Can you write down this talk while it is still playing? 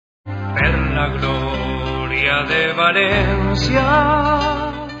la gloria de Valencia.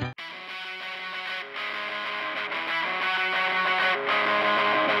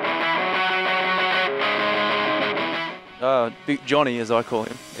 Big Johnny, as I call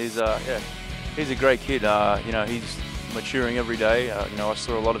him, he's a great kid. You know, he's maturing every day. You know, I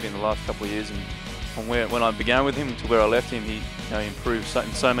saw a lot of him in the last couple of years, and from when I began with him to where I left him, he improved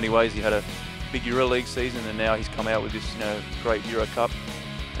in so many ways. He had a big EuroLeague season, and now he's come out with this great Eurocup.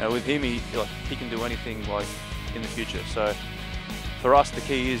 With him, he can do anything like in the future. So for us, the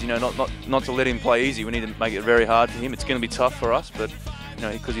key is not to let him play easy. We need to make it very hard for him. It's going to be tough for us, but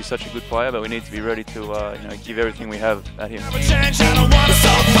because he's such a good player, but we need to be ready to give everything we have at him.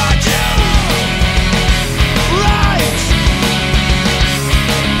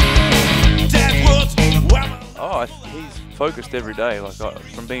 Oh, he's focused every day. Like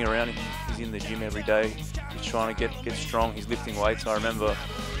from being around him, he's in the gym every day. He's trying to get strong. He's lifting weights. I remember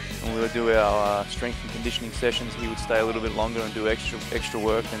when we would do our strength and conditioning sessions, he would stay a little bit longer and do extra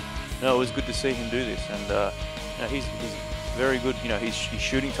work. And it was good to see him do this. And he's very good. His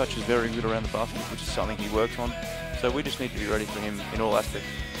shooting touch is very good around the basket, which is something he works on. So we just need to be ready for him in all aspects.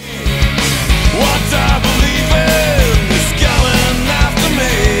 What I believe in is coming after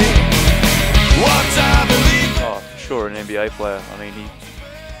me. What I believe in. Oh, for sure, an NBA player. I mean,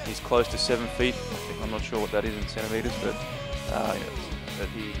 he's close to 7 feet. I'm not sure what that is in centimeters, but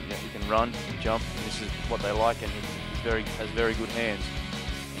he can run, he can jump. And this is what they like, and he has very good hands.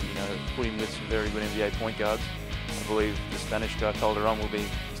 And, put him with some very good NBA point guards. I believe the Spanish guy Calderon will be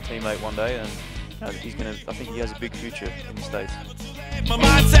his teammate one day, and I think he has a big future in the States. My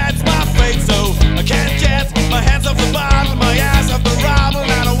mind sets my fate, so I can't get my hands off the bottle, my eyes off the rubble,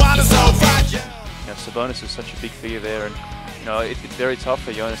 and I want to so fragile. Sabonis is such a big figure there, and it's very tough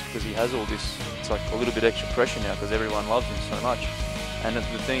for Jonas because he has all this. It's like a little bit extra pressure now because everyone loves him so much. And the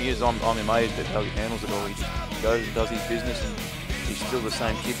thing is, I'm amazed at how he handles it all. He just goes and does his business, and he's still the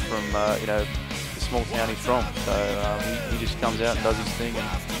same kid from the small town he's from. So he just comes out and does his thing,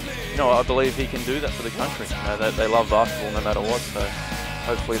 and I believe he can do that for the country. They love basketball no matter what, so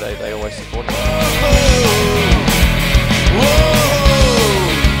hopefully they always support him.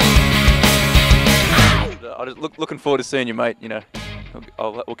 I'm just looking forward to seeing you, mate.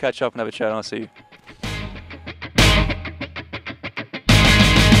 We'll catch up and have a chat, and I'll see you.